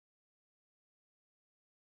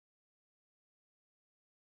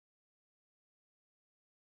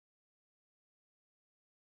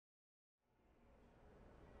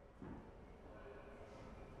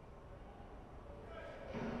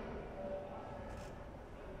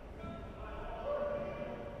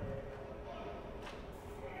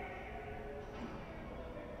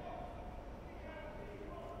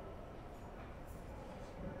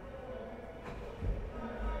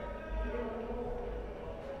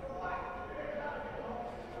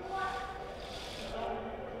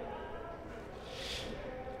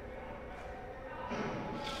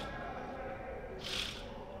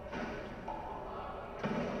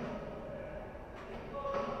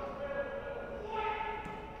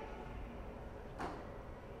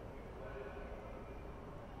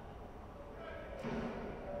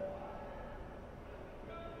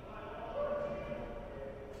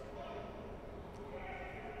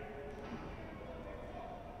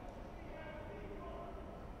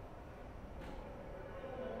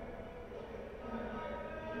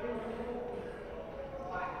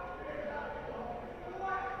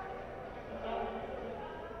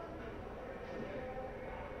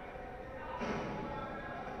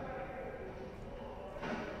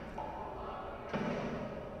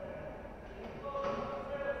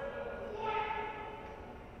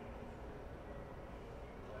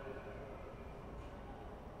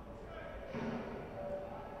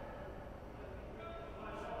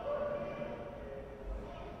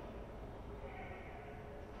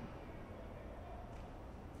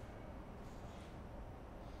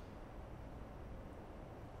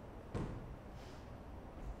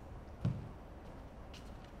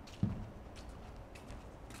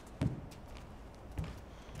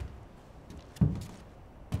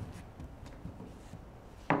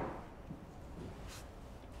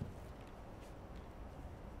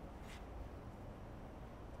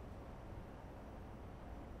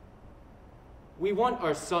We want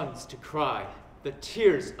our sons to cry the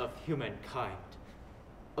tears of humankind,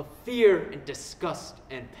 of fear and disgust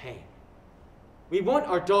and pain. We want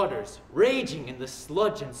our daughters raging in the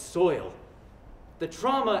sludge and soil, the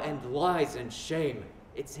trauma and lies and shame.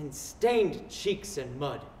 It's in stained cheeks and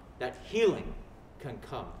mud that healing can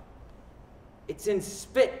come. It's in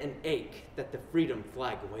spit and ache that the freedom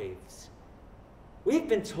flag waves. We've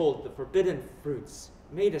been told the forbidden fruits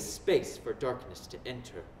made a space for darkness to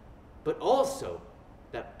enter, but also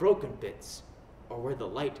that broken bits are where the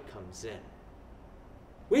light comes in.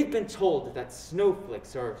 We've been told that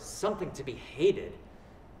snowflakes are something to be hated,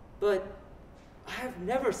 but I have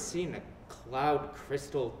never seen a cloud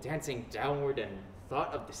crystal dancing downward and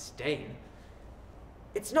thought of disdain.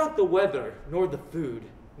 It's not the weather, nor the food,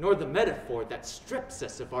 nor the metaphor that strips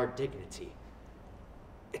us of our dignity.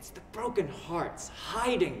 It's the broken hearts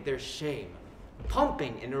hiding their shame,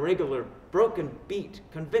 pumping an irregular, broken beat,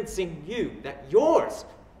 convincing you that yours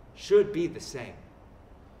should be the same.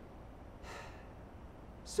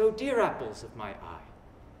 So, dear apples of my eye,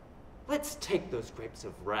 let's take those grapes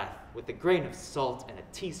of wrath with a grain of salt and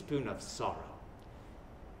a teaspoon of sorrow.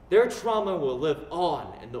 Their trauma will live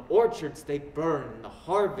on in the orchards they burn and the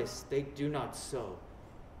harvests they do not sow,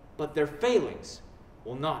 but their failings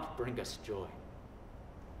will not bring us joy.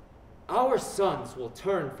 Our sons will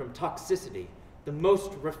turn from toxicity the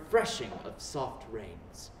most refreshing of soft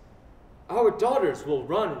rains. Our daughters will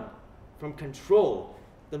run from control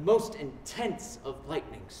the most intense of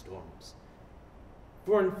lightning storms.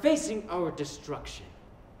 For in facing our destruction,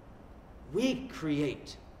 we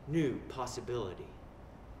create new possibility.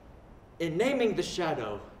 In naming the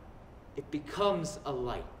shadow, it becomes a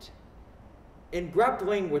light. In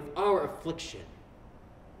grappling with our affliction,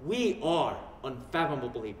 we are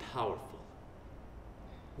unfathomably powerful.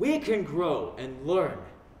 We can grow and learn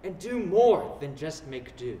and do more than just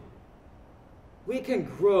make do. We can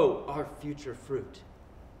grow our future fruit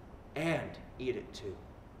and eat it too.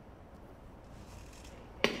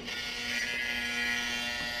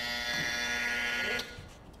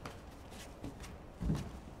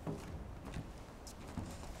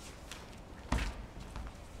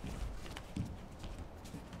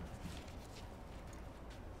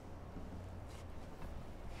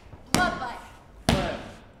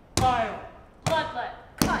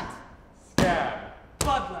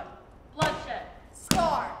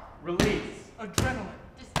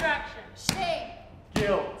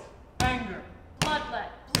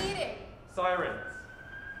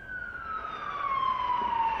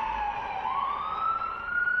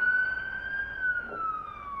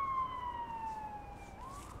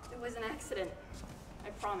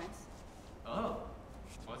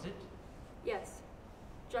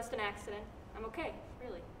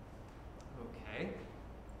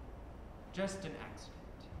 Just an accident.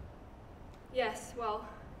 Yes, well,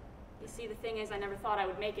 you see, the thing is, I never thought I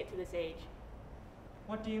would make it to this age.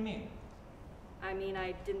 What do you mean? I mean,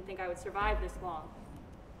 I didn't think I would survive this long.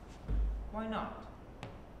 Why not?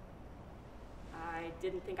 I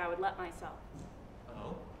didn't think I would let myself.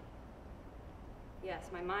 Oh? Yes,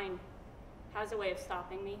 my mind has a way of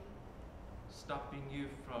stopping me. Stopping you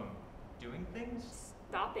from doing things?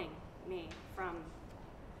 Stopping me from,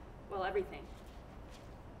 well, everything.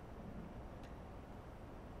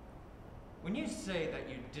 When you say that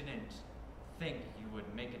you didn't think you would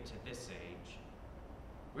make it to this age,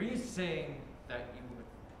 were you saying that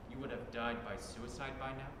you would have died by suicide by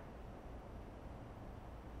now?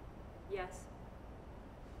 Yes.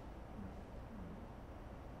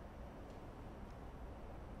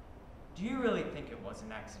 Do you really think it was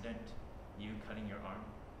an accident, you cutting your arm?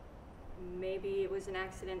 Maybe it was an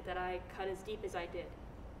accident that I cut as deep as I did.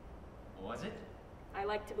 Was it? I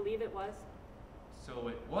like to believe it was. So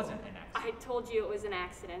it wasn't an accident? I told you it was an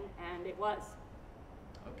accident, and it was.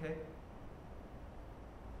 Okay.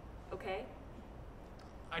 Okay?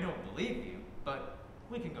 I don't believe you, but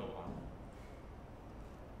we can go on.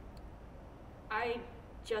 I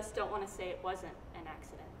just don't want to say it wasn't an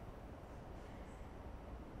accident.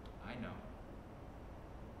 I know.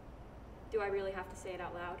 Do I really have to say it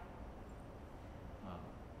out loud? Well,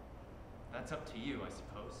 that's up to you, I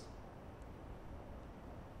suppose.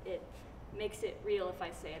 It makes it real if I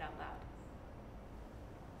say it out loud.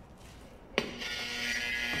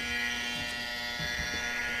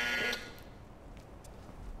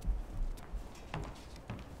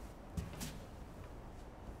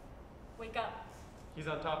 Wake up. He's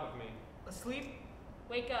on top of me. Asleep?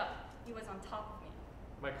 Wake up. He was on top of me.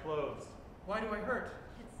 My clothes. Why do I hurt?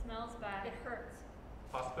 It smells bad. It hurts.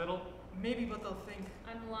 Hospital? Maybe, but they'll think.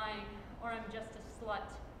 I'm lying, or I'm just a slut.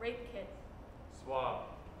 Rape kit. Swab.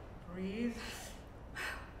 Breathe.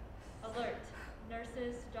 Alert.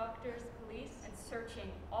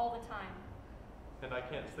 searching all the time. And I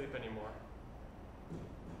can't sleep anymore.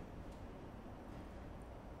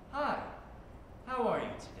 Hi. How are you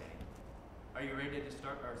today? Are you ready to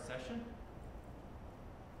start our session?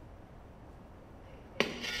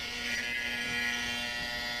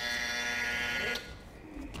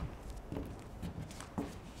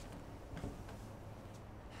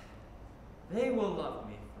 They will love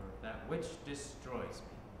me for that which destroys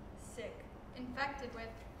me. Sick, Infected with.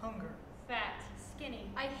 Hunger. fat, skinny.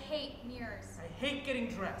 I hate mirrors. I hate getting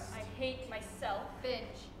dressed. I hate myself. Binge.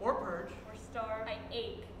 Or purge. Or starve. I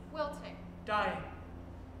ache. Wilting. Dying.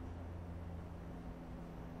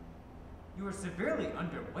 You are severely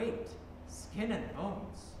underweight, skin and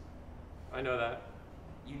bones. I know that.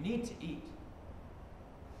 You need to eat.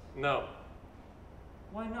 No,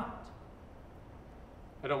 Why not?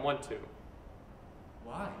 I don't want to.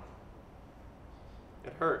 Why?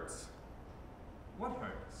 It hurts. What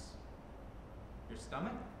hurts? Your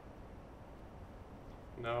stomach?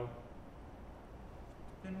 No.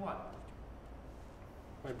 Then what?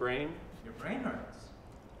 My brain? Your brain hurts.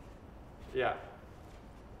 Yeah,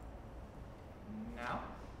 Now?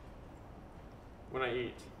 when I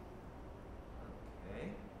eat. Okay.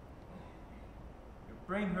 Your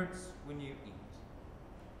brain hurts when you eat.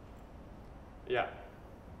 Yeah.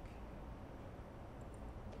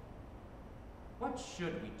 What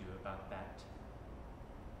should we do about that?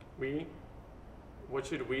 We? What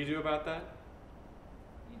should we do about that?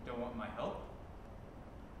 You don't want my help?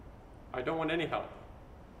 I don't want any help.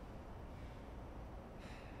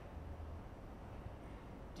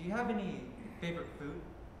 Do you have any favorite food?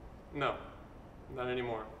 No, not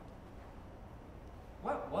anymore.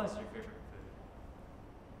 What was your favorite food?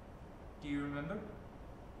 Do you remember?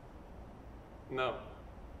 No.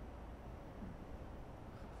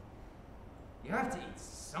 You have to eat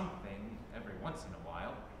something every once in a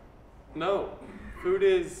while. No, food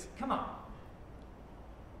is. Come on.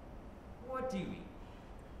 What do you eat?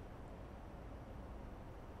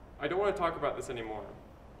 I don't want to talk about this anymore.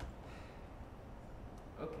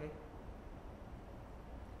 Okay.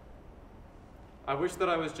 I wish that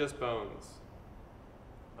I was just bones.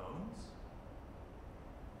 Bones?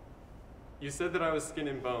 You said that I was skin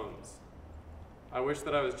and bones. I wish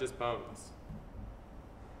that I was just bones.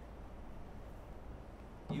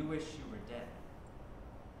 You wish you were dead.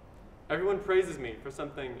 Everyone praises me for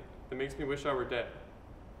something that makes me wish I were dead.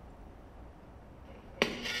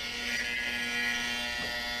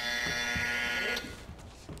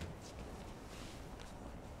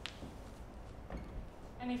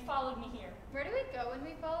 And they followed me here. Where do we go when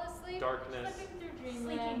we fall asleep? Darkness. Slipping through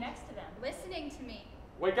dreamland. Sleeping next to them. Listening to me.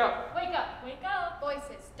 Wake up! Wake up! Wake up!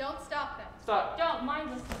 Voices. Don't stop them. Stop! Don't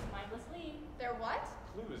mindlessly. They're what?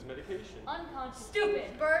 Clues, medication. Unconscious.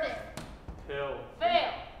 Stupid. Burden. Pill.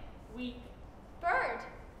 Fail. Weak. Bird.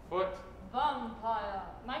 Foot. Vampire.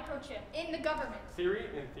 Microchip. In the government. Theory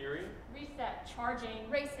in theory. Reset. Charging.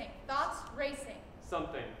 Racing. Thoughts. Racing.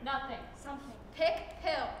 Something. Nothing. Something. Pick.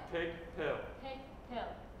 Pill. Pig. Pill. Pick. Pill.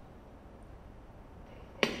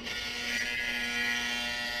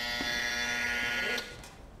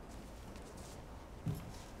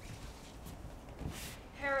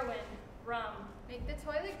 Heroin. Rum. Make the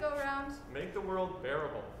toilet go round. Make the world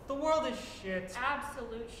bearable. The world is shit.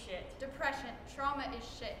 Absolute shit. Depression. Trauma is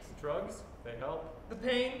shit. Drugs, they help. The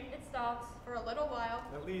pain, It stops. For a little while.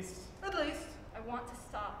 At least, at least. I want to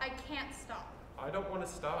stop. I can't stop. I don't want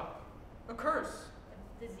to stop. A curse.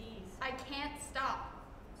 Disease. I can't stop.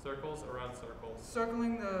 Circles around circles.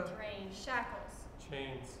 Circling the. Drain. Shackles.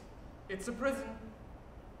 Chains. It's a prison.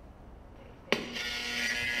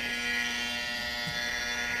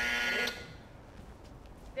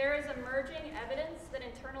 There is emerging evidence that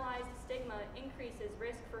internalized stigma increases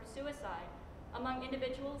risk for suicide among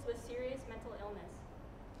individuals with serious mental illness.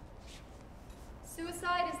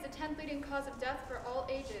 Suicide is the 10th leading cause of death for all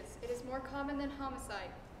ages. It is more common than homicide.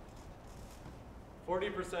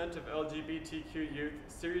 40% of LGBTQ youth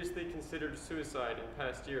seriously considered suicide in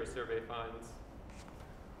past year, survey finds.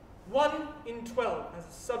 1 in 12 has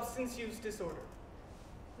a substance use disorder.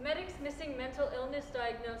 Medics missing mental illness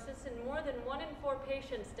diagnosis in more than 1 in 4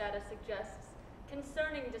 patients, data suggests.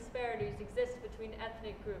 Concerning disparities exist between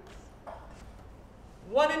ethnic groups.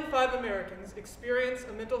 1 in 5 Americans experience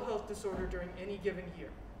a mental health disorder during any given year.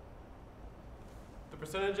 The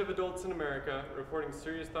percentage of adults in America reporting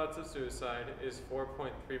serious thoughts of suicide is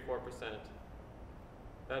 4.34%.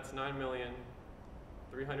 That's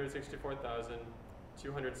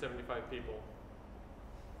 9,364,275 people.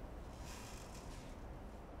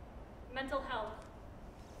 Mental health.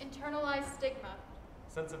 Internalized stigma.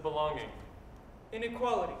 Sense of belonging.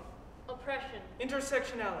 Inequality. Oppression.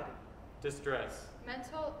 Intersectionality. Distress.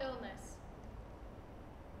 Mental illness.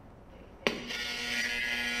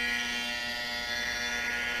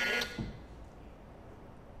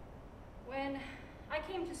 When I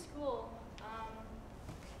came to school,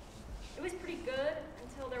 it was pretty good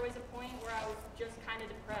until there was a point where I was just kind of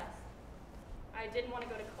depressed. I didn't want to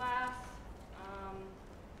go to class.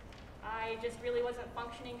 I just really wasn't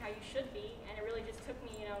functioning how you should be, and it really just took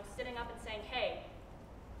me, sitting up and saying, hey,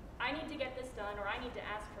 I need to get this done, or I need to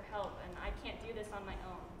ask for help, and I can't do this on my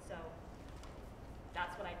own. So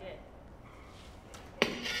that's what I did.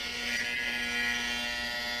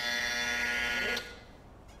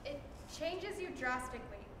 It changes you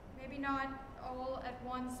drastically. Maybe not all at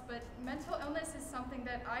once, but mental illness is something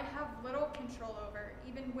that I have little control over,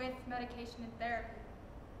 even with medication and therapy.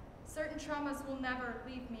 Certain traumas will never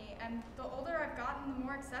leave me, and the older I've gotten, the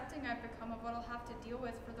more accepting I've become of what I'll have to deal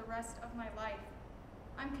with for the rest of my life.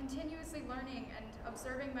 I'm continuously learning and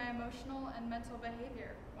observing my emotional and mental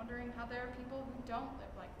behavior, wondering how there are people who don't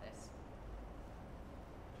live like this.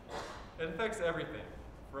 It affects everything,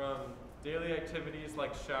 from daily activities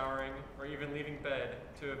like showering or even leaving bed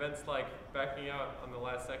to events like backing out on the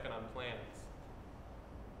last second on plans.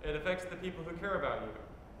 It affects the people who care about you.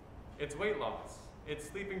 It's weight loss. It's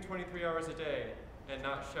sleeping 23 hours a day and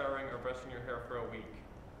not showering or brushing your hair for a week.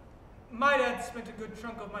 My dad spent a good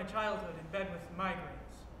chunk of my childhood in bed with migraines.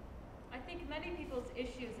 I think many people's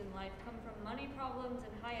issues in life come from money problems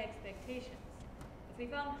and high expectations. If we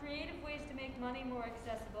found creative ways to make money more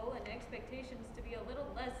accessible and expectations to be a little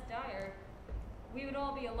less dire, we would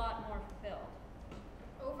all be a lot more fulfilled.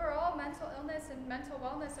 Overall, mental illness and mental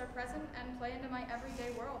wellness are present and play into my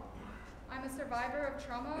everyday world. I'm a survivor of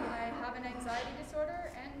trauma, I have an anxiety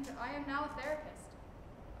disorder, and I am now a therapist.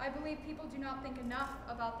 I believe people do not think enough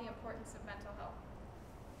about the importance of mental health.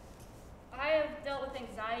 I have dealt with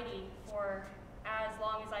anxiety for as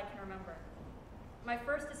long as I can remember. My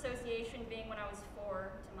first association being when I was 4,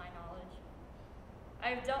 to my knowledge.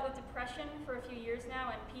 I have dealt with depression for a few years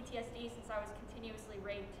now and PTSD since I was continuously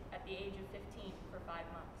raped at the age of 15 for 5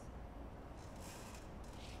 months.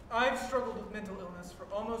 I've struggled with mental illness for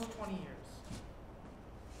almost 20 years.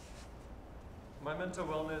 My mental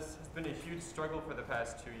wellness has been a huge struggle for the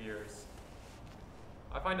past 2 years.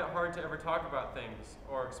 I find it hard to ever talk about things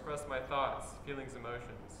or express my thoughts, feelings,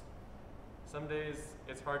 emotions. Some days,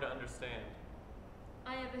 it's hard to understand.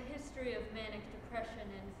 I have a history of manic depression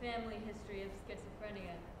and family history of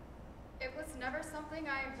schizophrenia. It was never something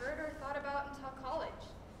I heard or thought about until college.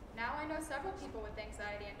 Now I know several people with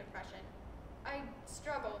anxiety and depression. I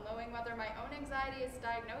struggle knowing whether my own anxiety is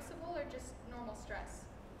diagnosable or just normal stress.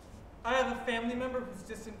 I have a family member who's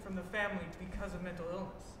distant from the family because of mental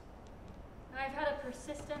illness. I've had a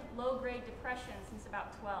persistent low-grade depression since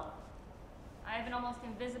about 12. I have an almost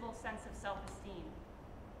invisible sense of self-esteem.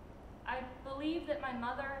 I believe that my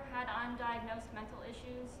mother had undiagnosed mental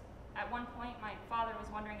issues. At one point, my father was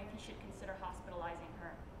wondering if he should consider hospitalizing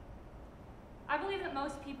her. I believe that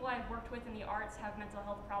most people I've worked with in the arts have mental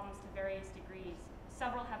health problems to various degrees.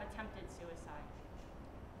 Several have attempted suicide.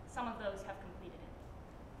 Some of those have completed it.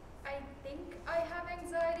 I think I have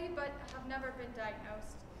anxiety, but have never been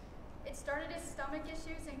diagnosed. It started as stomach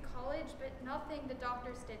issues in college, but nothing the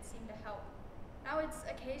doctors did seem to help. Now it's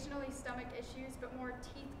occasionally stomach issues, but more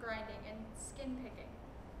teeth grinding and skin picking.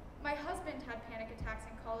 My husband had panic attacks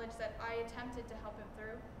in college that I attempted to help him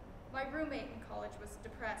through. My roommate in college was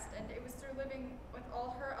depressed, and it was through living with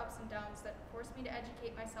all her ups and downs that forced me to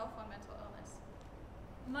educate myself on mental illness.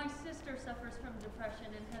 My sister suffers from depression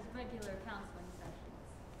and has regular counseling sessions.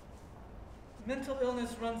 Mental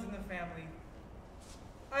illness runs in the family.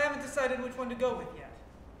 I haven't decided which one to go with yet.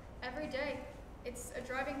 Every day, it's a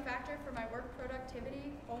driving factor for my work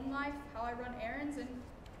productivity, home life, how I run errands, and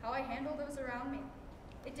how I handle those around me.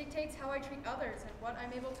 It dictates how I treat others and what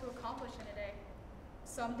I'm able to accomplish in a day.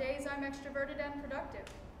 Some days I'm extroverted and productive.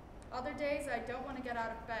 Other days I don't want to get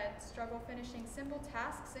out of bed, struggle finishing simple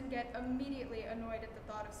tasks, and get immediately annoyed at the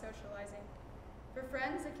thought of socializing. For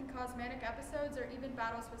friends, it can cause manic episodes or even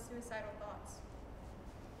battles with suicidal thoughts.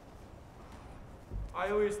 I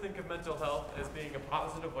always think of mental health as being a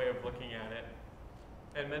positive way of looking at it,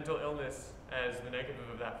 and mental illness as the negative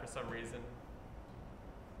of that for some reason.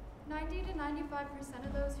 90 to 95%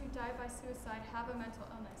 of those who die by suicide have a mental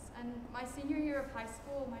illness, and my senior year of high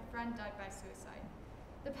school, my friend died by suicide.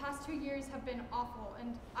 The past 2 years have been awful,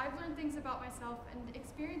 and I've learned things about myself and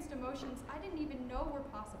experienced emotions I didn't even know were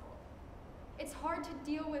possible. It's hard to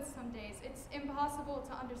deal with some days. It's impossible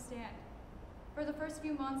to understand. For the first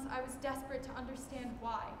few months, I was desperate to understand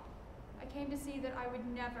why. I came to see that I would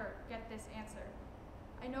never get this answer.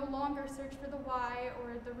 I no longer search for the why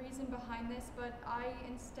or the reason behind this, but I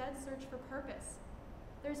instead search for purpose.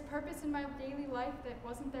 There's purpose in my daily life that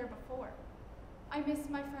wasn't there before. I miss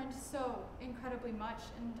my friend so incredibly much,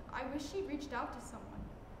 and I wish she'd reached out to someone.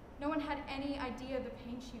 No one had any idea the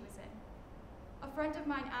pain she was in. A friend of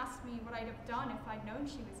mine asked me what I'd have done if I'd known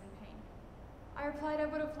she was in pain. I replied I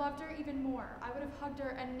would have loved her even more. I would have hugged her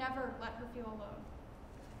and never let her feel alone.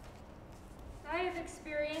 I have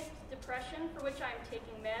experienced depression for which I am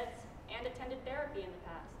taking meds and attended therapy in the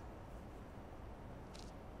past.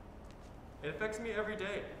 It affects me every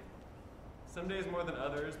day. Some days more than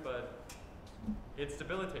others, but it's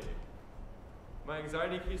debilitating. My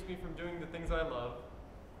anxiety keeps me from doing the things I love.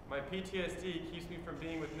 My PTSD keeps me from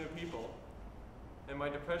being with new people. And my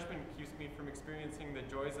depression keeps me from experiencing the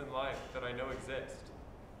joys in life that I know exist.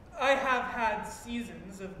 I have had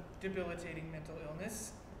seasons of debilitating mental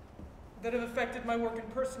illness that have affected my work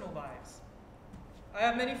and personal lives. I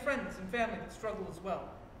have many friends and family that struggle as well.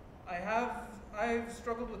 I've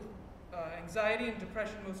struggled with anxiety and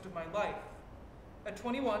depression most of my life. At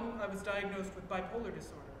 21, I was diagnosed with bipolar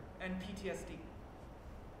disorder and PTSD.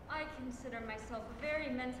 I consider myself a very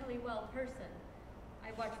mentally well person.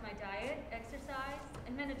 I watch my diet, exercise,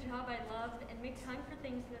 and man a job I love, and make time for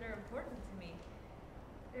things that are important to me.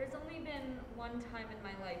 There's only been one time in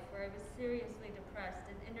my life where I was seriously depressed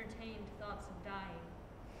and entertained thoughts of dying.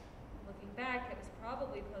 Looking back, it was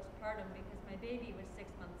probably postpartum because my baby was 6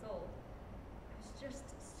 months old. I was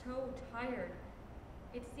just so tired.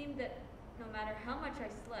 It seemed that no matter how much I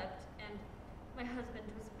slept, and my husband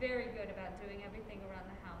was very good about doing everything around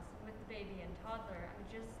the house with the baby and toddler, I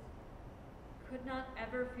just could not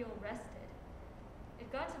ever feel rested. It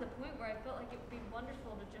got to the point where I felt like it would be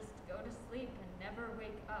wonderful to just go to sleep and never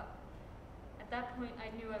wake up. At that point, I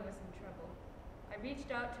knew I was in trouble. I reached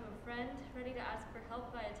out to a friend, ready to ask for help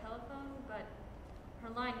via telephone, but her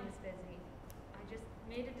line was busy. I just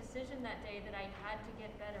made a decision that day that I had to get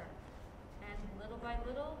better. And little by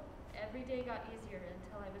little, every day got easier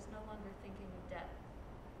until I was no longer thinking of death.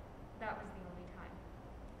 That was the only time.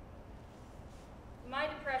 My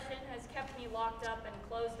depression has kept me locked up and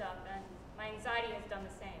closed up, and my anxiety has done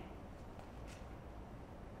the same.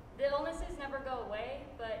 The illnesses never go away,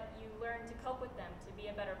 but you learn to cope with them to be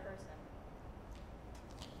a better person.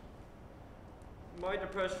 My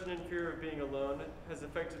depression and fear of being alone has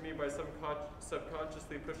affected me by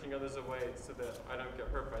subconsciously pushing others away so that I don't get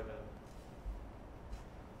hurt by them.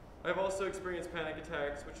 I've also experienced panic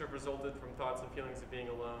attacks which have resulted from thoughts and feelings of being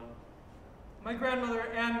alone. My grandmother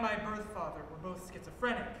and my birth father were both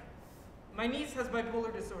schizophrenic. My niece has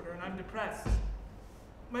bipolar disorder and I'm depressed.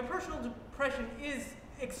 My personal depression is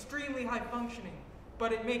extremely high functioning,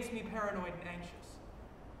 but it makes me paranoid and anxious.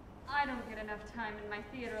 I don't get enough time in my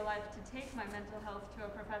theater life to take my mental health to a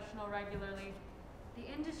professional regularly. The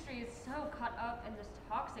industry is so caught up in this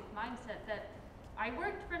toxic mindset that I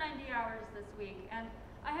worked for 90 hours this week, and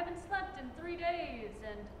I haven't slept in 3 days,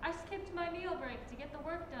 and I skipped my meal break to get the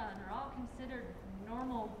work done, are all considered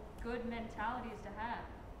normal, good mentalities to have.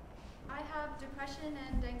 I have depression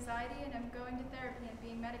and anxiety, and I'm going to therapy and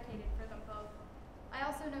being medicated for them both. I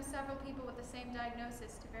also know several people with the same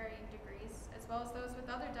diagnosis to varying degrees, as well as those with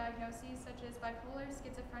other diagnoses such as bipolar,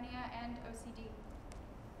 schizophrenia, and OCD.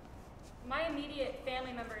 My immediate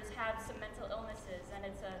family members have some mental illnesses, and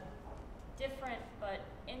it's a different but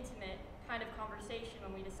intimate kind of conversation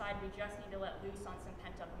when we decide we just need to let loose on some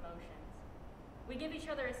pent-up emotions. We give each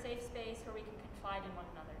other a safe space where we can confide in one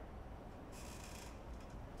another.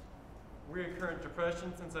 Recurrent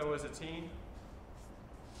depression since I was a teen.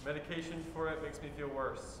 Medication for it makes me feel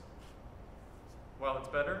worse. While it's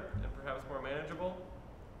better and perhaps more manageable,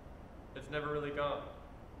 it's never really gone.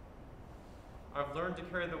 I've learned to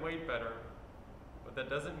carry the weight better, but that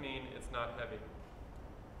doesn't mean it's not heavy.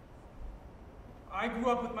 I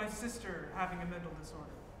grew up with my sister having a mental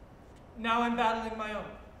disorder. Now I'm battling my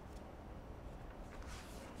own.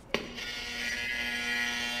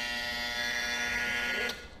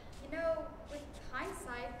 You know, with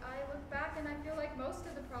hindsight, I look back and I feel like most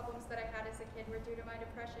of the problems that I had as a kid were due to my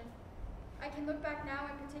depression. I can look back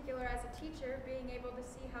now in particular as a teacher, being able to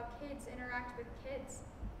see how kids interact with kids.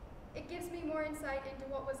 It gives me more insight into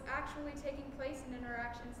what was actually taking place in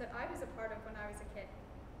interactions that I was a part of when I was a kid.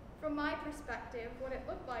 From my perspective, what it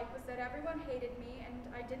looked like was that everyone hated me, and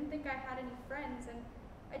I didn't think I had any friends, and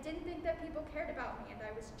I didn't think that people cared about me, and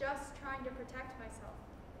I was just trying to protect myself.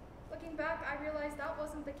 Looking back, I realized that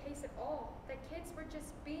wasn't the case at all, that kids were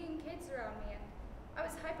just being kids around me, and I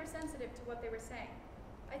was hypersensitive to what they were saying.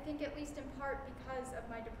 I think at least in part because of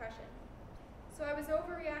my depression. So I was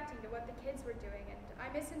overreacting to what the kids were doing, and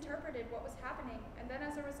I misinterpreted what was happening, and then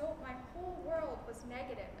as a result, my whole world was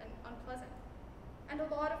negative and unpleasant. And a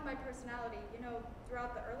lot of my personality,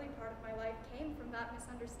 throughout the early part of my life came from that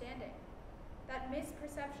misunderstanding, that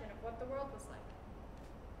misperception of what the world was like.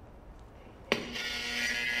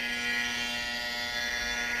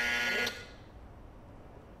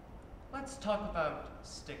 Let's talk about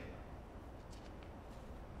stigma.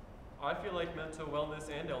 I feel like mental wellness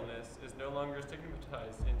and illness is no longer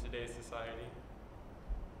stigmatized in today's society.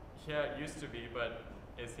 Yeah, it used to be, but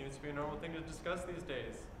it seems to be a normal thing to discuss these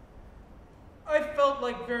days. I felt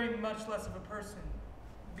like very much less of a person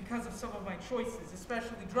because of some of my choices,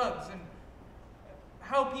 especially drugs, and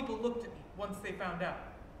how people looked at me once they found out.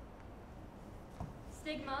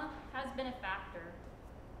 Stigma has been a factor.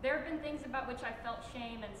 There have been things about which I felt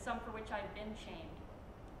shame and some for which I've been shamed.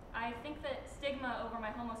 I think that stigma over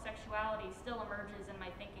my homosexuality still emerges in my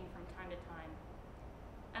thinking from time to time.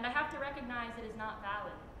 And I have to recognize it is not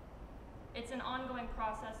valid. It's an ongoing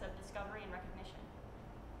process of discovery and recognition.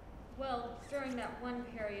 Well, during that one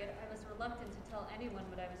period, I was reluctant to tell anyone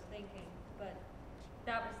what I was thinking, but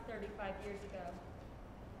that was 35 years ago.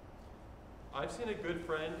 I've seen a good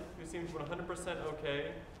friend who seemed 100%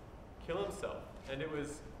 okay kill himself, and it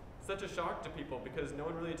was such a shock to people because no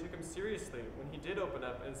one really took him seriously when he did open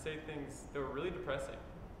up and say things that were really depressing.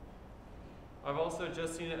 I've also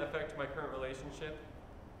just seen it affect my current relationship.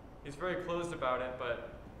 He's very closed about it,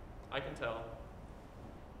 but I can tell.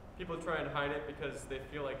 People try and hide it because they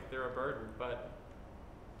feel like they're a burden, but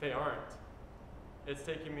they aren't. It's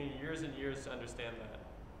taken me years and years to understand that.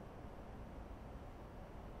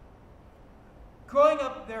 Growing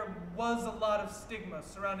up, there was a lot of stigma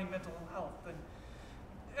surrounding mental health, and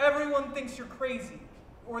everyone thinks you're crazy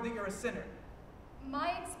or that you're a sinner.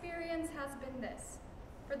 My experience has been this.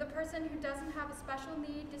 For the person who doesn't have a special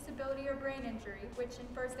need, disability, or brain injury, which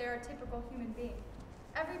infers they are a typical human being,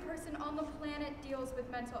 every person on the planet deals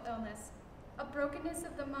with mental illness, a brokenness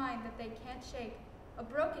of the mind that they can't shake, a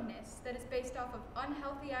brokenness that is based off of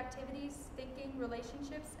unhealthy activities, thinking,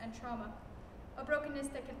 relationships, and trauma, a brokenness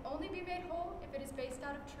that can only be made whole if it is based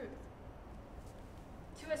out of truth.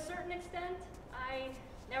 To a certain extent, I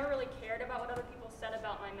never really cared about what other people said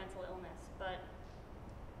about my mental illness, but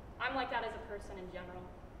I'm like that as a person in general.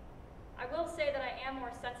 I will say that I am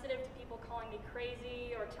more sensitive to people calling me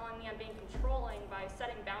crazy or telling me I'm being controlling by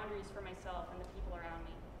setting boundaries for myself and the people around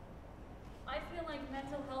me. I feel like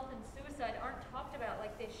mental health and suicide aren't talked about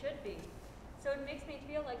like they should be, so it makes me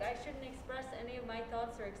feel like I shouldn't express any of my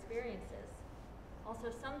thoughts or experiences.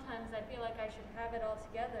 Also, sometimes I feel like I should have it all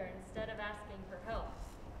together instead of asking for help.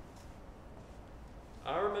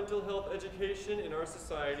 Our mental health education in our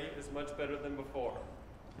society is much better than before.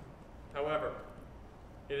 However,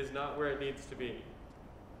 it is not where it needs to be.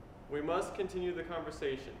 We must continue the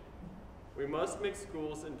conversation. We must make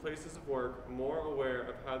schools and places of work more aware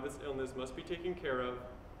of how this illness must be taken care of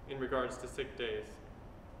in regards to sick days.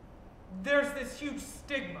 There's this huge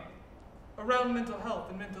stigma around mental health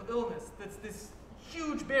and mental illness that's this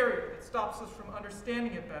huge barrier that stops us from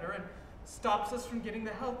understanding it better and stops us from getting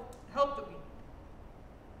the help that we need.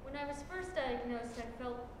 When I was first diagnosed, I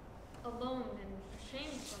felt alone and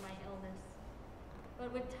ashamed for my illness.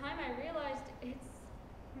 But with time, I realized it's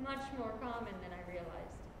much more common than I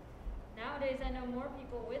realized. Nowadays, I know more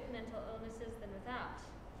people with mental illnesses than without.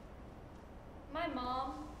 My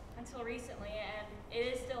mom, until recently, and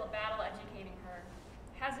it is still a battle educating her,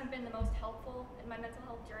 hasn't been the most helpful in my mental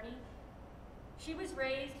health journey. She was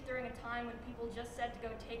raised during a time when people just said to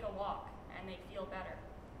go take a walk and they'd feel better.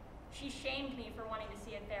 She shamed me for wanting to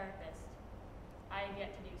see a therapist. I have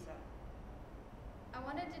yet to do so. I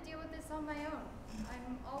wanted to deal with this on my own.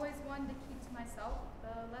 I'm always one to keep to myself.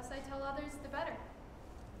 The less I tell others, the better.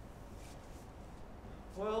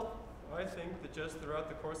 Well, I think that just throughout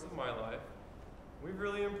the course of my life, we've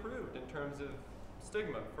really improved in terms of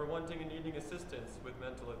stigma for wanting and needing assistance with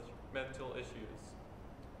mental issues.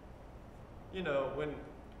 You know,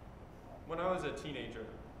 when I was a teenager,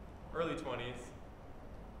 early 20s,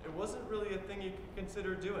 it wasn't really a thing you could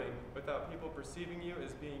consider doing without people perceiving you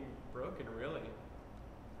as being broken, really.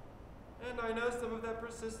 And I know some of that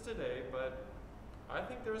persists today, but I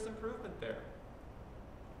think there's improvement there.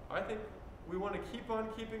 I think we want to keep on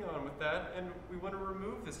keeping on with that, and we want to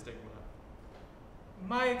remove the stigma.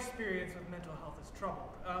 My experience with mental health is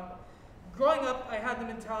troubled. Growing up, I had the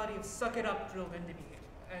mentality of suck it up drilled into me,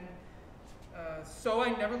 and so I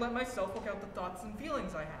never let myself work out the thoughts and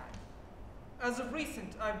feelings I had. As of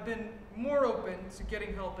recent, I've been more open to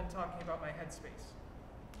getting help and talking about my headspace.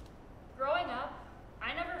 Growing up,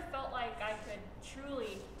 I never felt like I could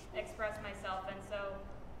truly express myself, and so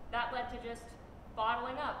that led to just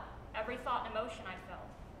bottling up every thought and emotion I felt.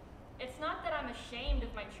 It's not that I'm ashamed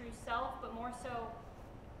of my true self, but more so,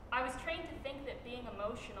 I was trained to think that being a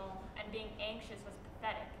emotional and being anxious was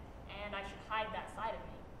pathetic, and I should hide that side of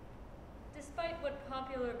me. Despite what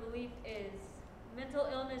popular belief is, mental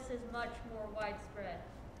illness is much more widespread,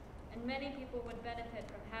 and many people would benefit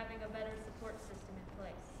from having a better support system in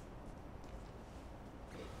place.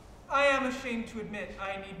 I am ashamed to admit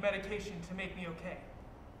I need medication to make me okay.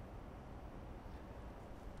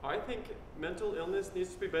 I think mental illness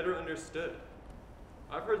needs to be better understood.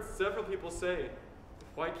 I've heard several people say,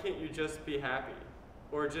 why can't you just be happy?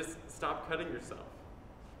 Or just stop cutting yourself?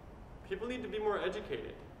 People need to be more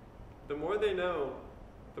educated. The more they know,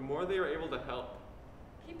 the more they are able to help.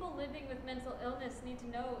 People living with mental illness need to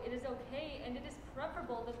know it is okay and it is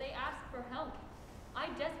preferable that they ask for help. I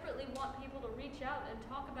desperately want people to reach out and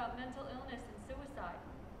talk about mental illness and suicide.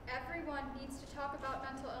 Everyone needs to talk about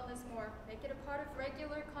mental illness more. Make it a part of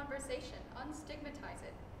regular conversation. Unstigmatize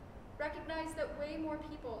it. Recognize that way more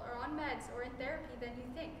people are on meds or in therapy than you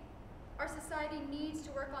think. Our society needs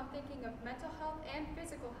to work on thinking of mental health and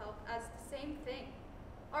physical health as the same thing.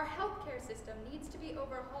 Our healthcare system needs to be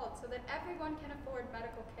overhauled so that everyone can afford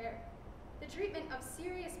medical care. The treatment of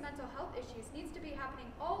serious mental health issues needs to be happening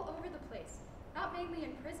all over the place, not mainly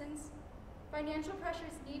in prisons. Financial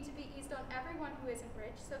pressures need to be eased on everyone who isn't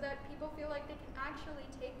rich so that people feel like they can actually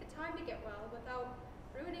take the time to get well without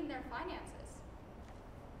ruining their finances.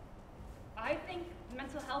 I think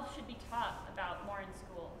mental health should be taught about more in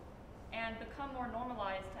school and become more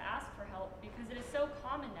normalized to ask for help because it is so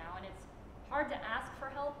common now and it's hard to ask for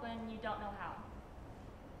help when you don't know how.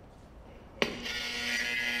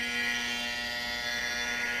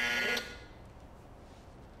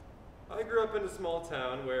 I grew up in a small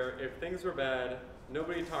town where if things were bad,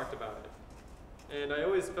 nobody talked about it. And I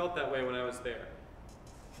always felt that way when I was there.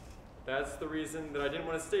 That's the reason that I didn't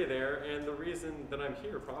want to stay there and the reason that I'm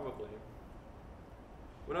here, probably.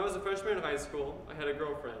 When I was a freshman in high school, I had a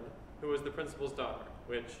girlfriend who was the principal's daughter,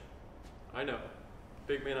 which, I know,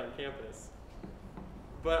 big man on campus.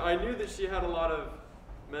 But I knew that she had a lot of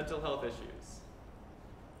mental health issues.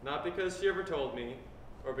 Not because she ever told me,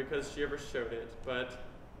 or because she ever showed it, but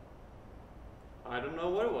I don't know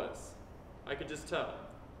what it was. I could just tell.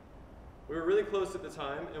 We were really close at the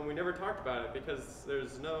time, and we never talked about it because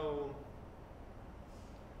there's no...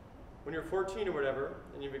 When you're 14 or whatever,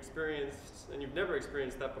 and you've never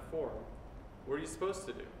experienced that before, what are you supposed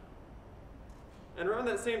to do? And around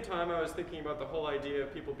that same time, I was thinking about the whole idea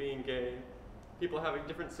of people being gay, people having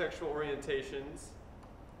different sexual orientations,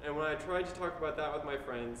 and when I tried to talk about that with my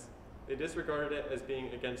friends, they disregarded it as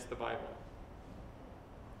being against the Bible.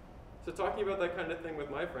 So talking about that kind of thing with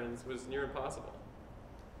my friends was near impossible.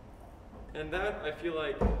 And that, I feel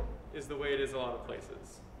like, is the way it is a lot of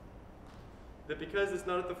places. That because it's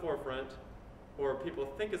not at the forefront, or people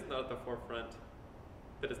think it's not at the forefront,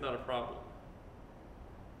 that it's not a problem.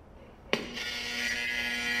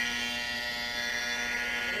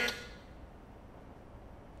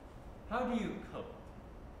 How do you cope?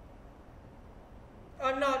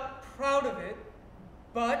 I'm not proud of it,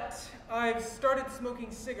 but I've started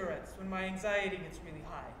smoking cigarettes when my anxiety gets really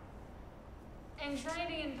high.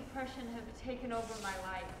 Anxiety and depression have taken over my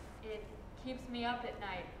life. It keeps me up at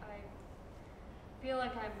night. I feel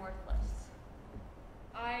like I'm worthless.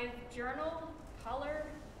 I've journaled, colored,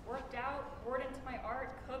 worked out, poured into my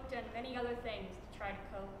art, cooked, and many other things to try to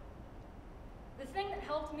cope. The thing that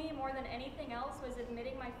helped me more than anything else was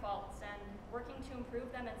admitting my faults and working to improve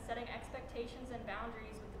them and setting expectations and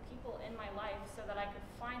boundaries with the people in my life so that I could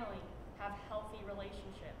finally have healthy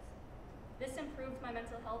relationships. This improved my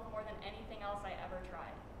mental health more than anything else I ever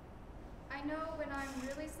tried. I know when I'm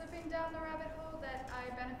really slipping down the rabbit hole that I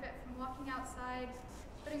benefit from walking outside,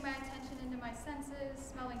 putting my attention into my senses,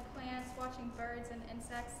 smelling plants, watching birds and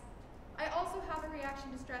insects. I also have a reaction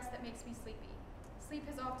to stress that makes me sleepy. Sleep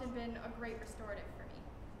has often been a great restorative for me.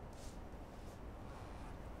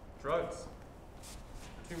 Drugs.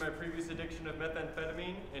 Between my previous addiction of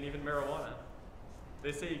methamphetamine and even marijuana.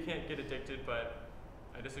 They say you can't get addicted, but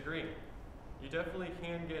I disagree. You definitely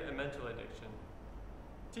can get a mental addiction.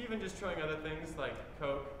 To even just trying other things like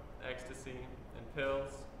coke, ecstasy, and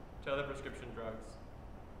pills, to other prescription drugs.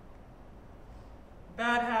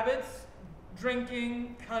 Bad habits,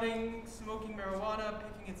 drinking, cutting, smoking marijuana,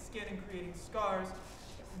 picking at skin and creating scars.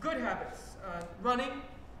 Good habits, running,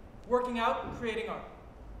 working out, and creating art.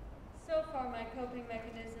 So far, my coping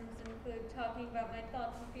mechanisms include talking about my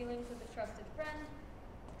thoughts and feelings with a trusted friend,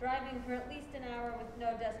 driving for at least an hour with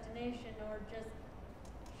no destination, or just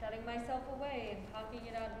shutting myself away and talking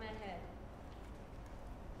it out in my head.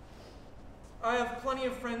 I have plenty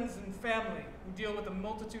of friends and family who deal with a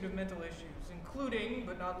multitude of mental issues, including,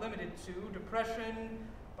 but not limited to, depression,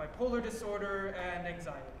 bipolar disorder, and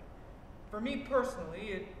anxiety. For me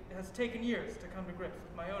personally, it has taken years to come to grips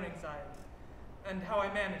with my own anxiety and how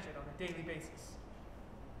I manage it on a daily basis.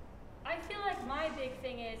 I feel like my big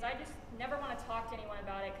thing is I just never want to talk to anyone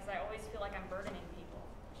about it because I always feel like I'm burdening people.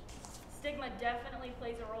 Stigma definitely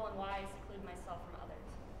plays a role in why I seclude myself from others.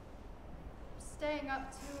 Staying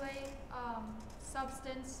up too late,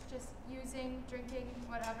 substance, just using, drinking,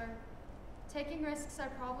 whatever. Taking risks I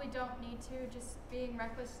probably don't need to, just being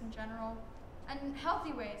reckless in general. And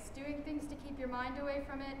healthy ways, doing things to keep your mind away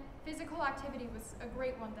from it. Physical activity was a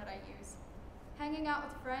great one that I use. Hanging out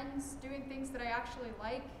with friends, doing things that I actually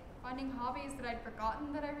like, finding hobbies that I'd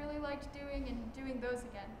forgotten that I really liked doing and doing those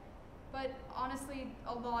again. But honestly,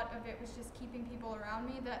 a lot of it was just keeping people around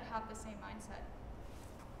me that have the same mindset.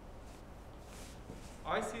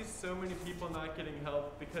 I see so many people not getting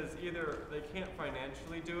help because either they can't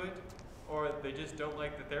financially do it or they just don't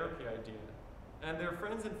like the therapy idea. And their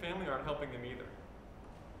friends and family aren't helping them either.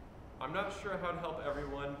 I'm not sure how to help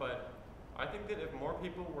everyone, but I think that if more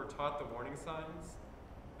people were taught the warning signs,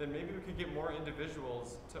 then maybe we could get more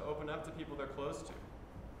individuals to open up to people they're close to,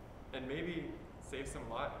 and maybe save some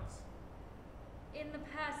lives. In the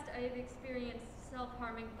past, I have experienced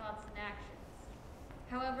self-harming thoughts and actions.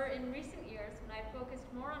 However, in recent years, when I've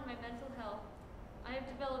focused more on my mental health, I have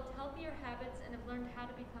developed healthier habits and have learned how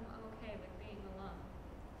to become okay with being alone.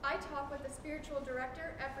 I talk with a spiritual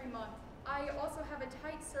director every month. I also have a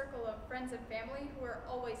tight circle of friends and family who are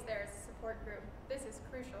always there as a support group. This is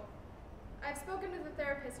crucial. I've spoken to the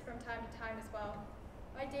therapist from time to time as well.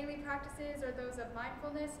 My daily practices are those of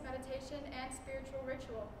mindfulness, meditation, and spiritual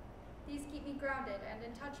ritual. These keep me grounded and in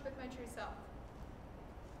touch with my true self.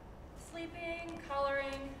 Sleeping,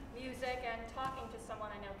 coloring, music, and talking to someone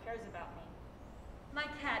I know cares about me. My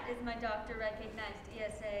cat is my doctor-recognized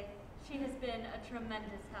ESA. She has been a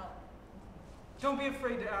tremendous help. Don't be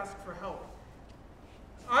afraid to ask for help.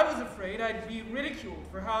 I was afraid I'd be ridiculed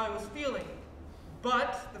for how I was feeling,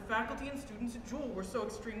 but the faculty and students at Jewel were so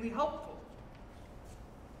extremely helpful.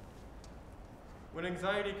 When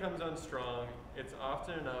anxiety comes on strong, it's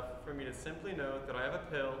often enough for me to simply know that I have a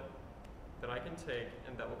pill that I can take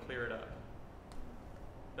and that will clear it up.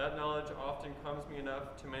 That knowledge often calms me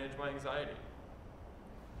enough to manage my anxiety.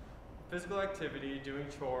 Physical activity, doing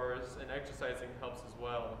chores, and exercising helps as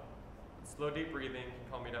well. Slow, deep breathing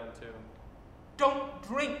can calm me down too. Don't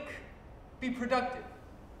drink. Be productive.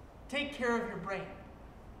 Take care of your brain.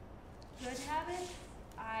 Good habits?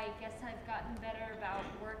 I guess I've gotten better about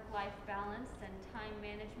work-life balance and time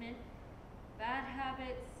management. Bad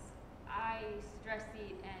habits? I stress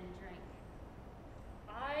eat and drink.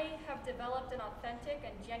 I have developed an authentic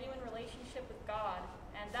and genuine relationship with God,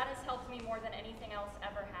 and that has helped me more than anything else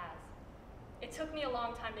ever has. It took me a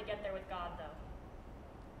long time to get there with God, though.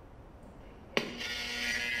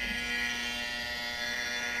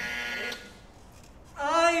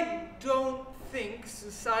 I don't think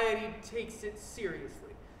society takes it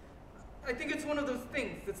seriously. I think it's one of those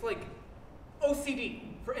things that's like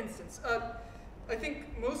OCD, for instance. I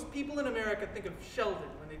think most people in America think of Sheldon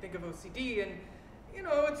when they think of OCD, and you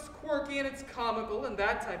know, it's quirky and it's comical and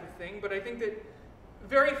that type of thing, but I think that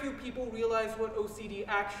very few people realize what OCD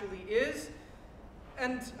actually is,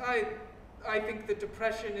 and I think that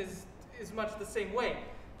depression is much the same way.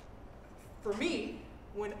 For me,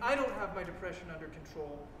 when I don't have my depression under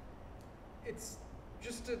control, it's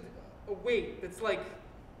just a weight that's like,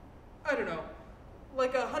 I don't know,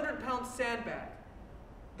 like a 100-pound sandbag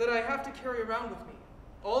that I have to carry around with me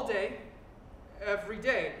all day, every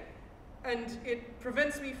day, and it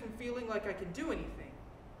prevents me from feeling like I can do anything.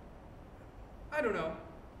 I don't know.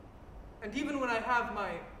 And even when I have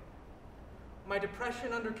my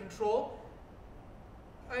depression under control,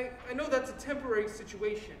 I know that's a temporary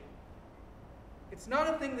situation. It's not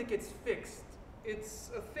a thing that gets fixed. It's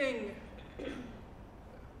a thing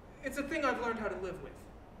I've learned how to live with.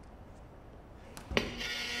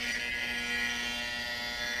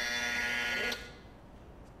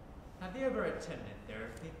 Have you ever attended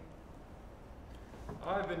therapy?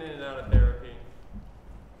 I've been in and out of therapy,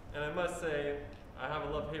 and I must say, I have a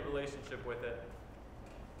love-hate relationship with it.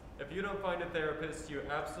 If you don't find a therapist you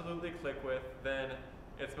absolutely click with, then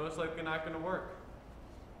it's most likely not going to work.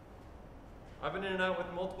 I've been in and out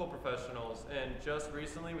with multiple professionals, and just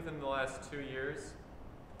recently, within the last 2 years,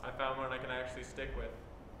 I found one I can actually stick with.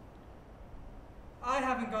 I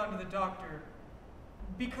haven't gone to the doctor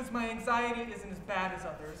because my anxiety isn't as bad as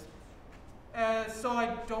others, so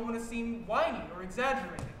I don't want to seem whiny or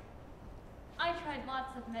exaggerated. I tried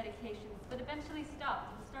lots of medications, but eventually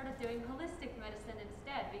stopped and started doing holistic medicine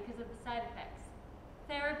instead because of the side effects.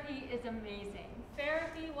 Therapy is amazing.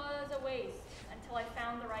 Therapy was a waste until I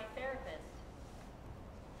found the right therapist.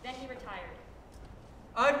 Then he retired.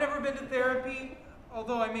 I've never been to therapy,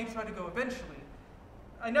 although I may try to go eventually.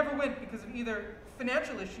 I never went because of either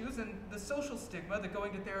financial issues and the social stigma that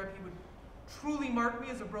going to therapy would truly mark me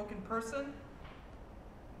as a broken person.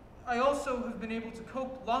 I also have been able to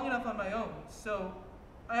cope long enough on my own, so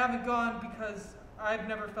I haven't gone because I've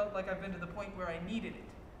never felt like I've been to the point where I needed it.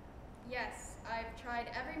 Yes, I've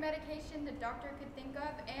tried every medication the doctor could think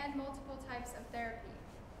of and multiple types of therapy.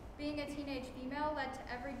 Being a teenage female led to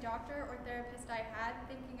every doctor or therapist I had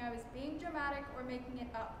thinking I was being dramatic or making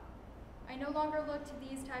it up. I no longer look to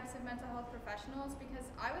these types of mental health professionals because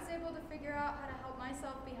I was able to figure out how to help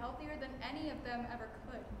myself be healthier than any of them ever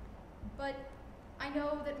could. But I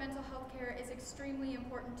know that mental health care is extremely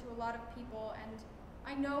important to a lot of people, and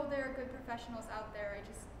I know there are good professionals out there, I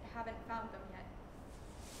just haven't found them yet.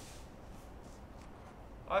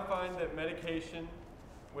 I find that medication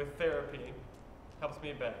with therapy helps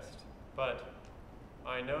me best, but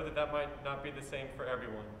I know that that might not be the same for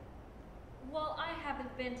everyone. While I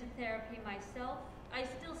haven't been to therapy myself, I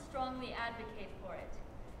still strongly advocate for it.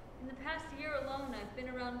 In the past year alone, I've been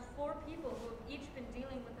around 4 people who have each been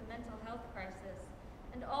dealing with a mental health crisis,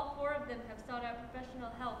 and all 4 of them have sought out professional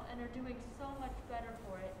help and are doing so much better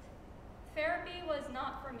for it. Therapy was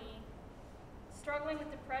not for me. Struggling with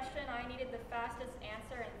depression, I needed the fastest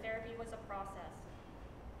answer, and therapy was a process.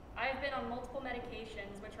 I have been on multiple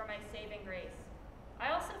medications, which are my saving grace.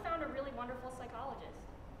 I also found a really wonderful psychologist.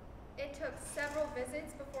 It took several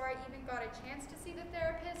visits before I even got a chance to see the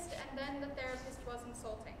therapist, and then the therapist was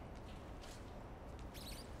insulting.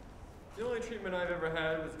 The only treatment I've ever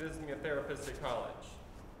had was visiting a therapist at college.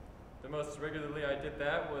 The most regularly I did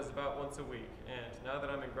that was about once a week, and now that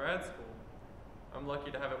I'm in grad school, I'm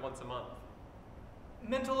lucky to have it once a month.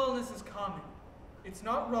 Mental illness is common. It's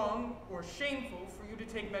not wrong or shameful for you to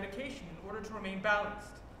take medication in order to remain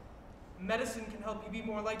balanced. Medicine can help you be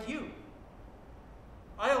more like you.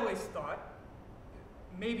 I always thought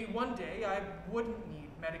maybe one day I wouldn't need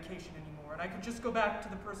medication anymore and I could just go back to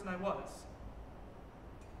the person I was.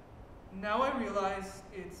 Now I realize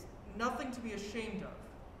it's nothing to be ashamed of.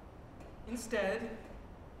 Instead,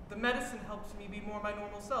 the medicine helps me be more my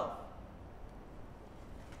normal self.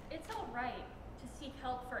 It's all right to seek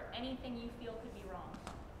help for anything you feel could be wrong.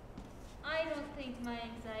 I don't think my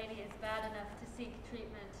anxiety is bad enough to seek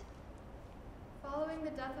treatment. Following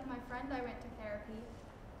the death of my friend, I went to therapy.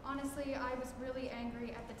 Honestly, I was really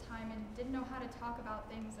angry at the time and didn't know how to talk about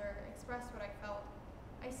things or express what I felt.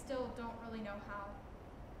 I still don't really know how.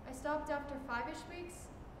 I stopped after 5-ish weeks.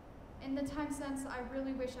 In the time since, I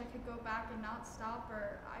really wish I could go back and not stop,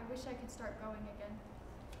 or I wish I could start going again.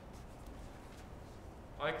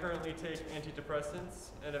 I currently take antidepressants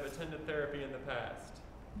and have attended therapy in the past.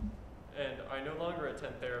 And I no longer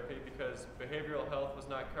attend therapy because behavioral health was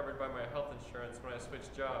not covered by my health insurance when I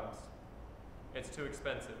switched jobs. It's too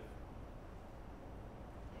expensive.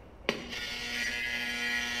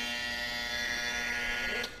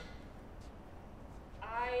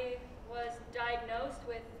 I was diagnosed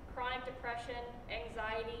with chronic depression,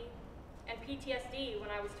 anxiety, and PTSD when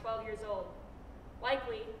I was 12 years old,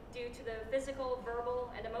 likely due to the physical,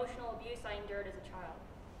 verbal, and emotional abuse I endured as a child.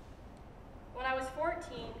 When I was 14,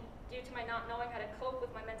 due to my not knowing how to cope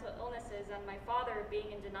with my mental illnesses and my father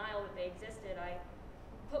being in denial that they existed, I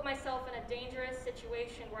put myself in a dangerous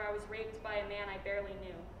situation where I was raped by a man I barely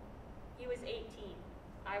knew. He was 18.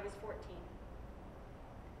 I was 14.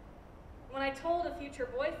 When I told a future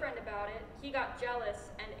boyfriend about it, he got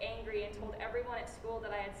jealous and angry and told everyone at school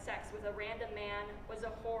that I had sex with a random man, was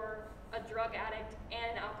a whore, a drug addict,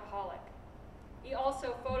 and an alcoholic. He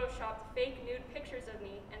also photoshopped fake nude pictures of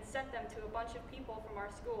me and sent them to a bunch of people from our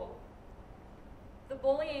school. The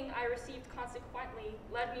bullying I received consequently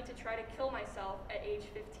led me to try to kill myself at age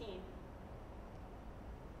 15.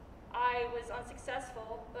 I was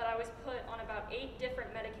unsuccessful, but I was put on about 8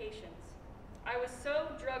 different medications. I was so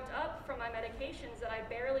drugged up from my medications that I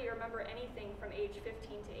barely remember anything from age 15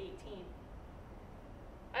 to 18.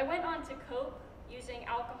 I went on to cope using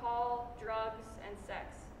alcohol, drugs, and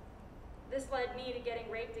sex. This led me to getting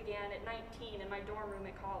raped again at 19 in my dorm room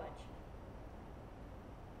at college.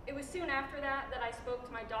 It was soon after that that I spoke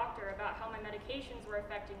to my doctor about how my medications were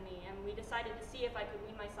affecting me, and we decided to see if I could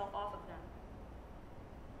wean myself off of them.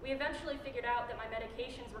 We eventually figured out that my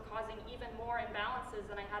medications were causing even more imbalances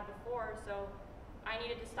than I had before, so I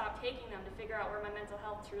needed to stop taking them to figure out where my mental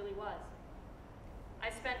health truly was. I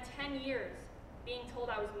spent 10 years being told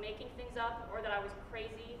I was making things up or that I was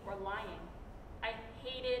crazy or lying. I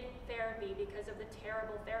hated therapy because of the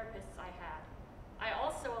terrible therapists I had. I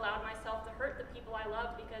also allowed myself to hurt the people I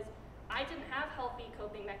loved because I didn't have healthy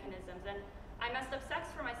coping mechanisms, and I messed up sex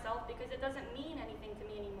for myself because it doesn't mean anything to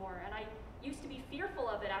me anymore, and I used to be fearful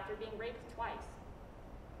twice.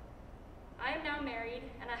 I am now married,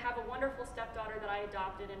 and I have a wonderful stepdaughter that I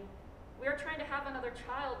adopted, and we are trying to have another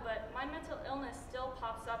child, but my mental illness still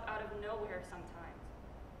pops up out of nowhere sometimes.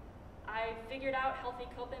 I figured out healthy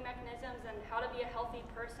coping mechanisms and how to be a healthy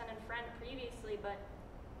person and friend previously, but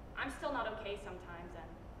I'm still not okay sometimes, and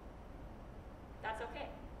that's okay.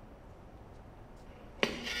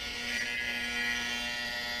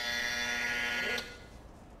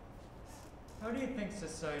 How do you think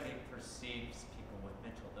society perceives people with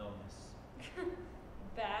mental illness?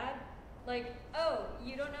 Bad? Like, oh,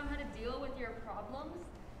 you don't know how to deal with your problems?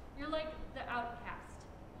 You're like the outcast.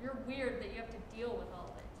 You're weird that you have to deal with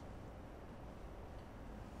all of it.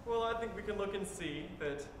 Well, I think we can look and see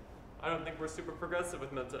that I don't think we're super progressive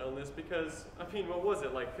with mental illness because, I mean, what was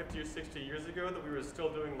it, like 50 or 60 years ago that we were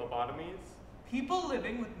still doing lobotomies? People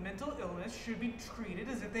living with mental illness should be treated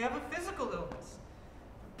as if they have a physical illness.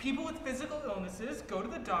 People with physical illnesses go to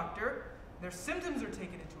the doctor, their symptoms are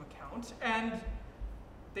taken into account, and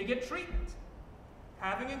they get treatment.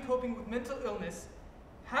 Having and coping with mental illness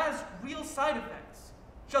has real side effects,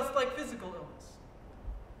 just like physical illness.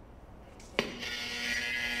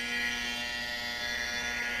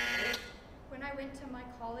 When I went to my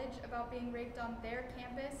college about being raped on their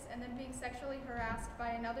campus and then being sexually harassed by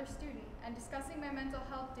another student and discussing my mental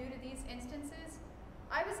health due to these instances,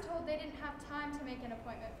 I was told they didn't have time to make an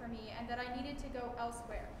appointment for me and that I needed to go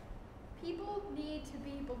elsewhere. People need to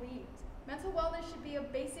be believed. Mental wellness should be a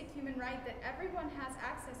basic human right that everyone has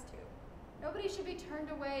access to. Nobody should be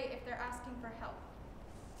turned away if they're asking for help.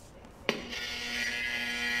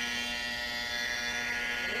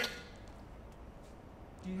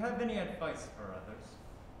 Do you have any advice for others?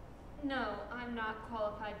 No, I'm not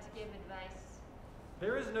qualified to give advice.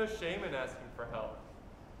 There is no shame in asking for help.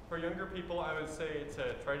 For younger people, I would say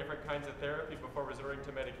to try different kinds of therapy before resorting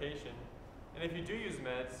to medication. And if you do use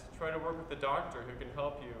meds, try to work with the doctor who can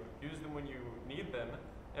help you. Use them when you need them,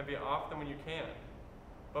 and be off them when you can.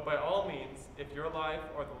 But by all means, if your life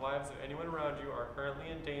or the lives of anyone around you are currently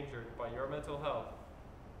endangered by your mental health,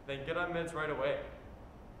 then get on meds right away.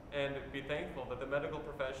 And be thankful that the medical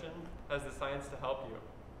profession has the science to help you.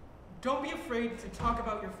 Don't be afraid to talk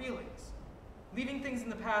about your feelings. Leaving things in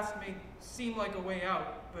the past may seem like a way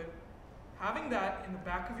out, but having that in the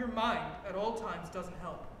back of your mind at all times doesn't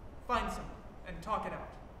help. Find someone and talk it out.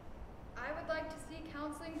 I would like to see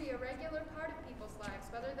counseling be a regular part of people's lives,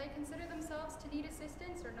 whether they consider themselves to need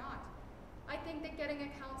assistance or not. I think that getting a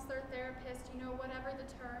counselor, therapist, whatever the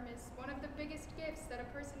term, is one of the biggest gifts that a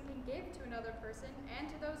person can give to another person and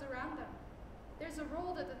to those around them. There's a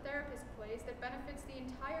role that the therapist plays that benefits the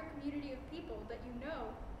entire community of people that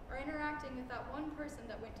are interacting with that one person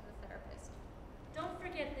that went to the therapist. Don't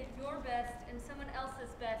forget that your best and someone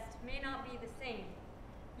else's best may not be the same.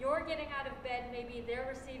 Your getting out of bed may be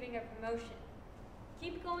their receiving a promotion.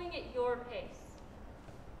 Keep going at your pace.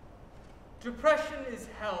 Depression is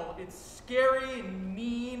hell. It's scary and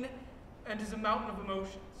mean and is a mountain of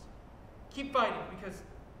emotions. Keep fighting because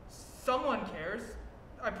someone cares.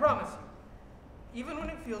 I promise you. Even when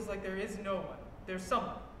it feels like there is no one, there's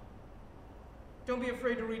someone. Don't be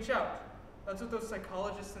afraid to reach out. That's what those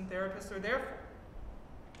psychologists and therapists are there for.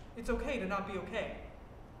 It's okay to not be okay.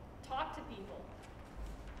 Talk to people.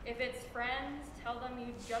 If it's friends, tell them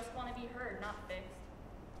you just want to be heard, not fixed.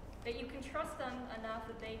 That you can trust them enough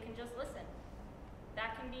that they can just listen.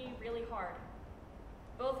 That can be really hard,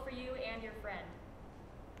 both for you and your friend.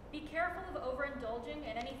 Be careful of overindulging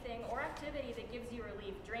in anything or activity that gives you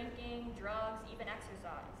relief, drinking, drugs, even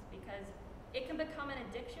exercise, because it can become an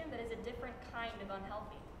addiction that is a different kind of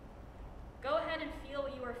unhealthy. Go ahead and feel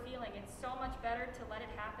what you are feeling. It's so much better to let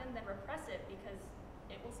it happen than repress it because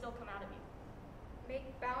it will still come out of you. Make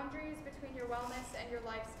boundaries between your wellness and your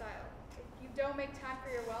lifestyle. If you don't make time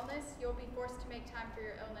for your wellness, you'll be forced to make time for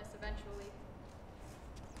your illness eventually.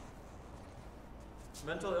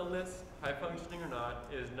 Mental illness, high functioning or not,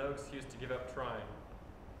 is no excuse to give up trying.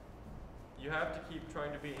 You have to keep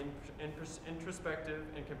trying to be introspective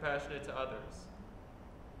and compassionate to others.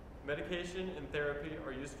 Medication and therapy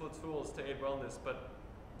are useful tools to aid wellness, but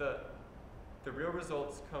the real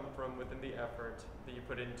results come from within the effort that you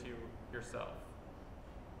put into yourself.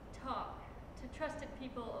 Talk to trusted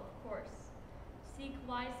people, of course. Seek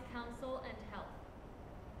wise counsel and help.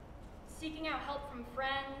 Seeking out help from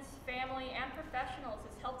friends, family, and professionals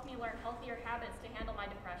has helped me learn healthier habits to handle my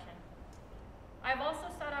depression. I've also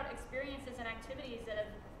sought out experiences and activities that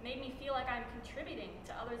have made me feel like I'm contributing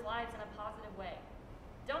to others' lives in a positive way.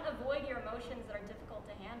 Don't avoid your emotions that are difficult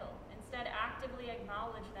to handle. Instead, actively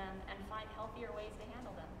acknowledge them and find healthier ways to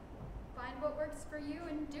handle them. Find what works for you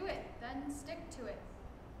and do it, then stick to it.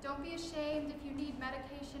 Don't be ashamed if you need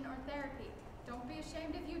medication or therapy. Don't be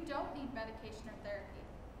ashamed if you don't need medication or therapy.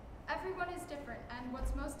 Everyone is different, and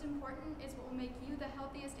what's most important is what will make you the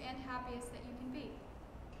healthiest and happiest that you can be.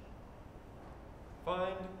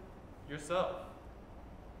 Find yourself.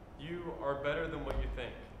 You are better than what you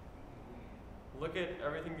think. Look at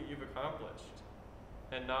everything that you've accomplished,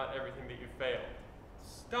 and not everything that you failed.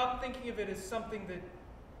 Stop thinking of it as something that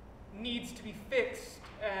needs to be fixed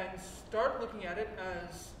and start looking at it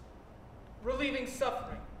as relieving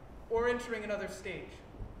suffering or entering another stage.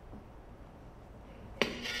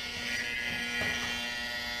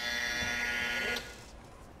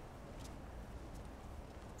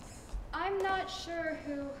 I'm not sure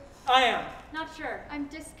who. I am. Not sure. I'm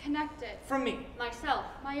disconnected. From me. Myself.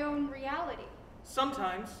 My own reality.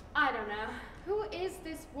 Sometimes. I don't know. Who is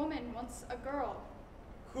this woman once a girl?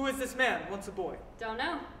 Who is this man once a boy? Don't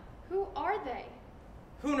know. Who are they?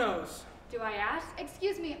 Who knows? Do I ask?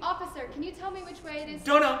 Excuse me, officer, can you tell me which way it is?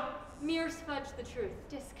 Don't know. Mere fudge the truth.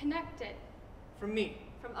 Disconnected. From me.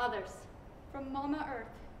 From others. From Mama Earth.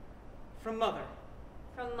 From mother.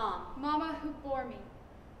 From mom. Mama who bore me.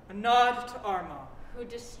 A nod to our mom. Who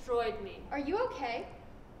destroyed me. Are you okay?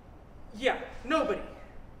 Yeah, nobody.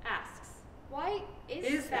 Asks. Why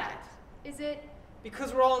is that? Is it?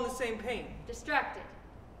 Because we're all in the same pain. Distracted.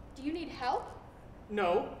 Do you need help?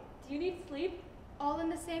 No. Do you need sleep? All in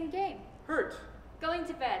the same game. Hurt. Going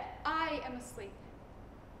to bed. I am asleep.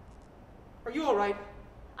 Are you alright?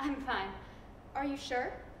 I'm fine. Are you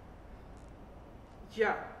sure?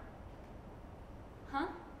 Yeah. Huh?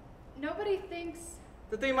 Nobody thinks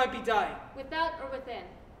That they might be dying. Without or within.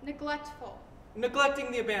 neglectful,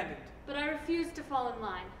 Neglecting the abandoned. But I refuse to fall in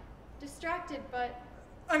line. distracted, but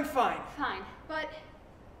I'm fine. Fine.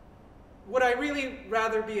 Would I really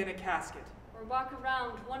rather be in a casket? Or walk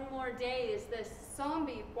around one more day as this.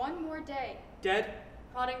 zombie, one more day. Dead?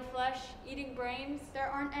 Rotting flesh, eating brains. There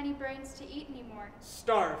aren't any brains to eat anymore.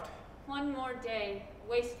 Starved? One more day,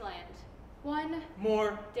 wasteland. One,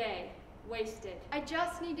 More? Day, wasted. I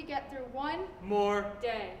just need to get through one, More?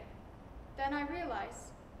 Day, then I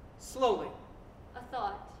realize, Slowly? a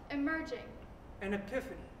thought. emerging. An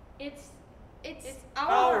epiphany? It's It's Our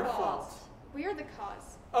our fault. fault. We're the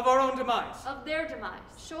cause. Of our own demise. of their demise.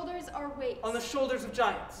 Shoulders are weights. On the shoulders of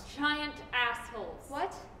giants. Giant assholes.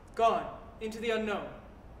 What? Gone into the unknown.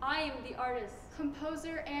 I am the artist.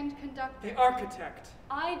 Composer and conductor. The architect.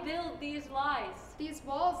 I build these lies. These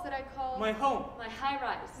walls that I call My home. My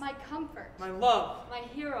high-rise. my comfort. My love. My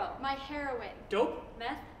hero. My heroin. Dope?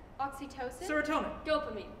 Meth. Oxytocin. Serotonin.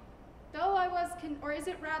 Dopamine. Though I was or is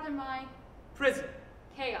it rather my Prison.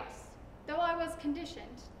 Chaos. though I was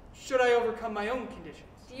conditioned. Should I overcome my own conditions?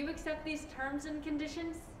 Do you accept these terms and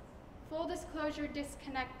conditions? Full disclosure,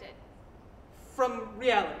 disconnected. From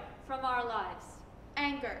reality. From our lives.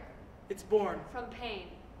 Anger. It's born. From pain.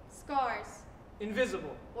 Scars.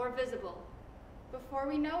 Invisible. Or visible. Before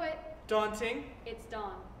we know it, Daunting. It's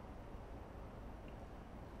dawn.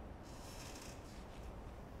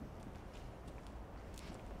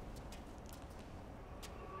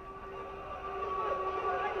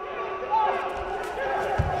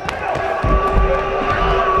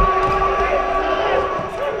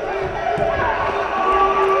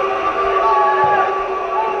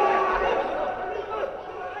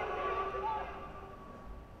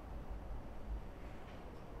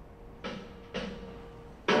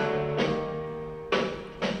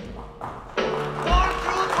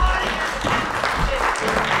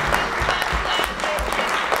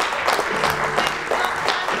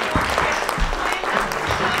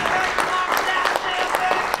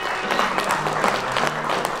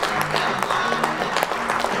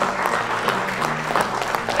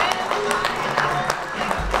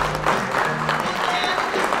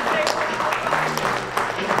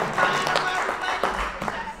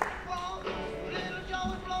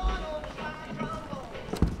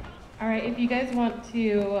 All right, if you guys want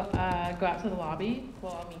to go out to the lobby,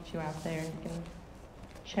 well, I'll meet you out there and you can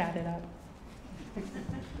chat it up.